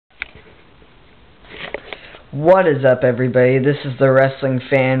What is up, everybody? This is the Wrestling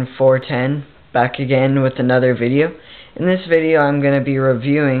Fan 410 back again with another video. In this video I'm going to be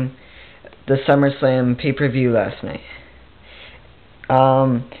reviewing the Summerslam pay-per-view last night.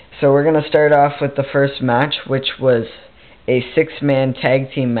 So we're going to start off with the first match, which was a 6-man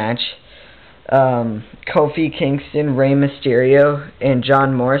tag team match. Kofi Kingston, Rey Mysterio, and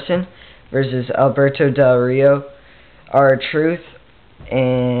John Morrison versus Alberto Del Rio, R-Truth,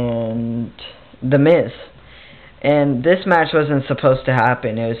 and The Miz. And this match wasn't supposed to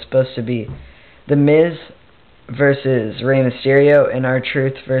happen. It was supposed to be The Miz versus Rey Mysterio and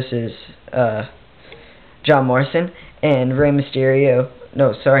R-Truth versus John Morrison. And Kofi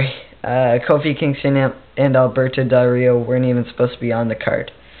Kingston and Alberto Del Rio weren't even supposed to be on the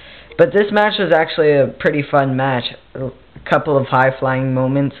card. But this match was actually a pretty fun match. A couple of high-flying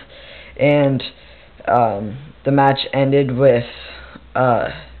moments. And the match ended with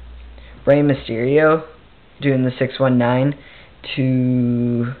Rey Mysterio doing the 619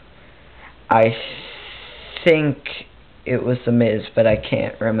 to, I think it was The Miz, but I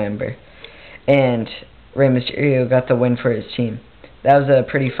can't remember. And Rey Mysterio got the win for his team. That was a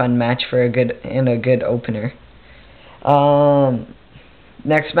pretty fun match for a good opener.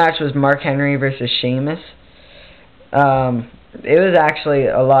 Next match was Mark Henry versus Sheamus. It was actually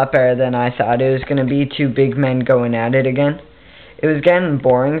a lot better than I thought it was going to be. Two big men going at it again. It was getting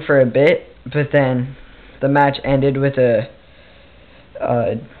boring for a bit, but then the match ended with a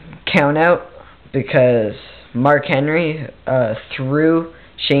count out because Mark Henry threw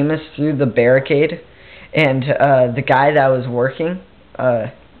Sheamus through the barricade, and the guy that was working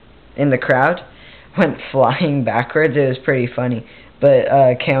in the crowd went flying backwards. It was pretty funny. But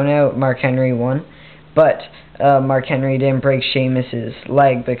count out, Mark Henry won. But Mark Henry didn't break Sheamus's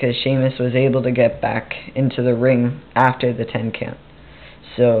leg because Sheamus was able to get back into the ring after the 10 count.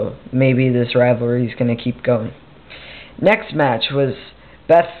 So maybe this rivalry is going to keep going. Next match was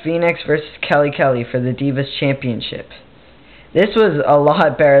Beth Phoenix versus Kelly Kelly for the Divas Championship. This was a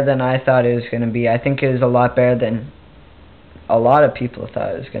lot better than I thought it was going to be. I think it was a lot better than a lot of people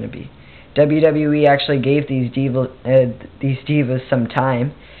thought it was going to be. WWE actually gave these divas some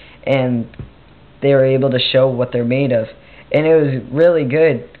time, and they were able to show what they're made of. And it was really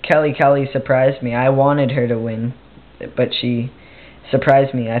good. Kelly Kelly surprised me. I wanted her to win, but she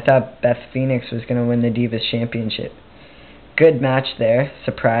surprised me. I thought Beth Phoenix was going to win the Divas Championship. Good match there.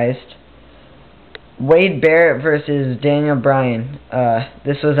 Surprised. Wade Barrett versus Daniel Bryan.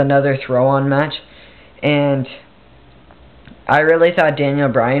 This was another throw-on match, and I really thought Daniel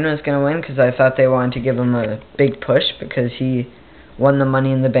Bryan was going to win because I thought they wanted to give him a big push because he won the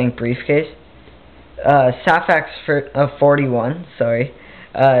Money in the Bank briefcase. Safax41,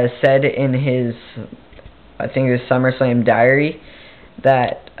 said in his, I think it was SummerSlam diary,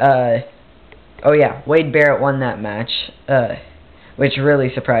 that, Wade Barrett won that match, which really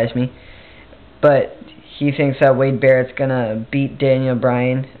surprised me. But he thinks that Wade Barrett's going to beat Daniel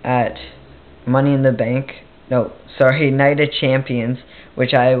Bryan at Money in the Bank. Night of Champions,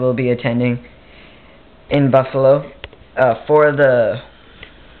 which I will be attending in Buffalo for the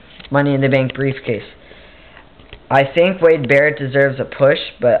Money in the Bank briefcase. I think Wade Barrett deserves a push,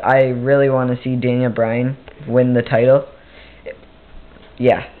 but I really want to see Daniel Bryan win the title.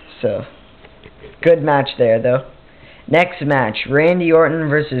 Yeah, so good match there, though. Next match, Randy Orton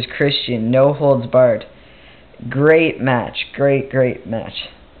versus Christian, no holds barred. Great match, great match.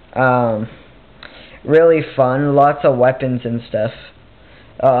 Really fun, lots of weapons and stuff.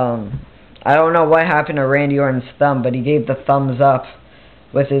 I don't know what happened to Randy Orton's thumb, but he gave the thumbs up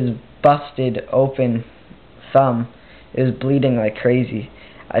with his busted open thumb. It was bleeding like crazy.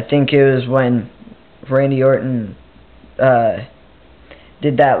 I think it was when Randy Orton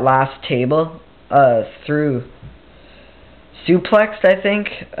did that last table through suplexed, I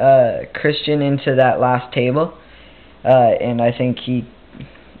think, Christian into that last table, and I think he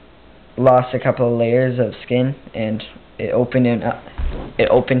lost a couple of layers of skin, and it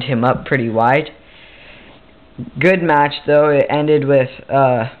opened him up pretty wide. Good match, though. It ended with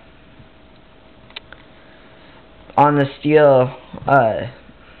on the steel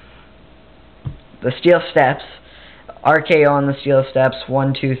steps, RKO on the steel steps,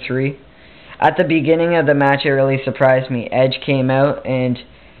 1, 2, 3. At the beginning of the match, it really surprised me. Edge came out, and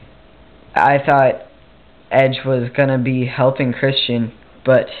I thought Edge was gonna be helping Christian,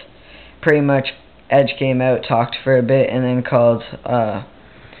 but pretty much Edge came out, talked for a bit, and then called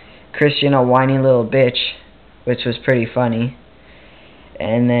Christian a whiny little bitch, which was pretty funny,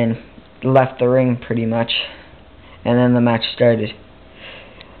 and then left the ring pretty much, and then the match started.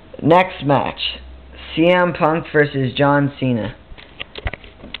 Next match, CM Punk versus John Cena.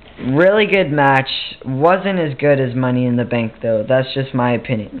 Really good match. Wasn't as good as Money in the Bank, though. That's just my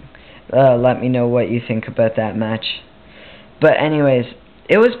opinion. Let me know what you think about that match. But anyways,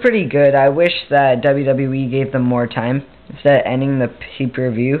 it was pretty good. I wish that WWE gave them more time instead of ending the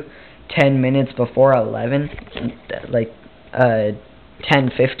pay-per-view 10 minutes before 11, like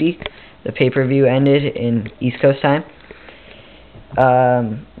 10:50. The pay-per-view ended in East Coast time.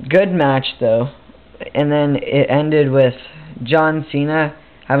 Good match though, and then it ended with John Cena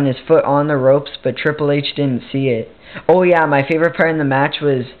having his foot on the ropes, but Triple H didn't see it. Oh yeah, my favorite part in the match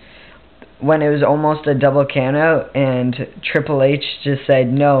was when it was almost a double countout, and Triple H just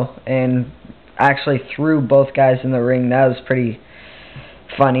said no, and actually threw both guys in the ring. That was pretty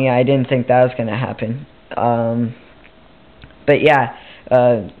funny. I didn't think that was going to happen. But yeah,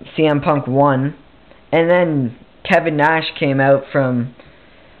 CM Punk won, and then Kevin Nash came out from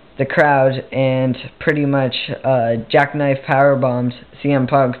the crowd and pretty much jackknife powerbombed CM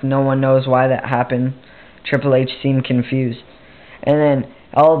Punk. No one knows why that happened. Triple H seemed confused. And then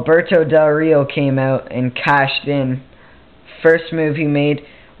Alberto Del Rio came out and cashed in. First move he made,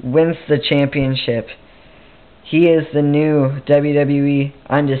 wins the championship. He is the new WWE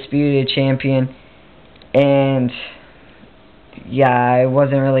Undisputed Champion. And yeah, I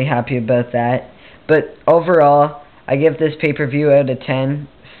wasn't really happy about that. But overall, I give this pay-per-view out of 10.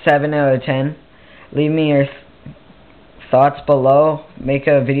 7 out of 10. Leave me your thoughts below. Make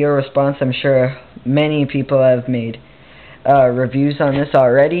a video response. I'm sure many people have made reviews on this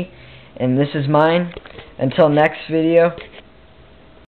already. And this is mine. Until next video,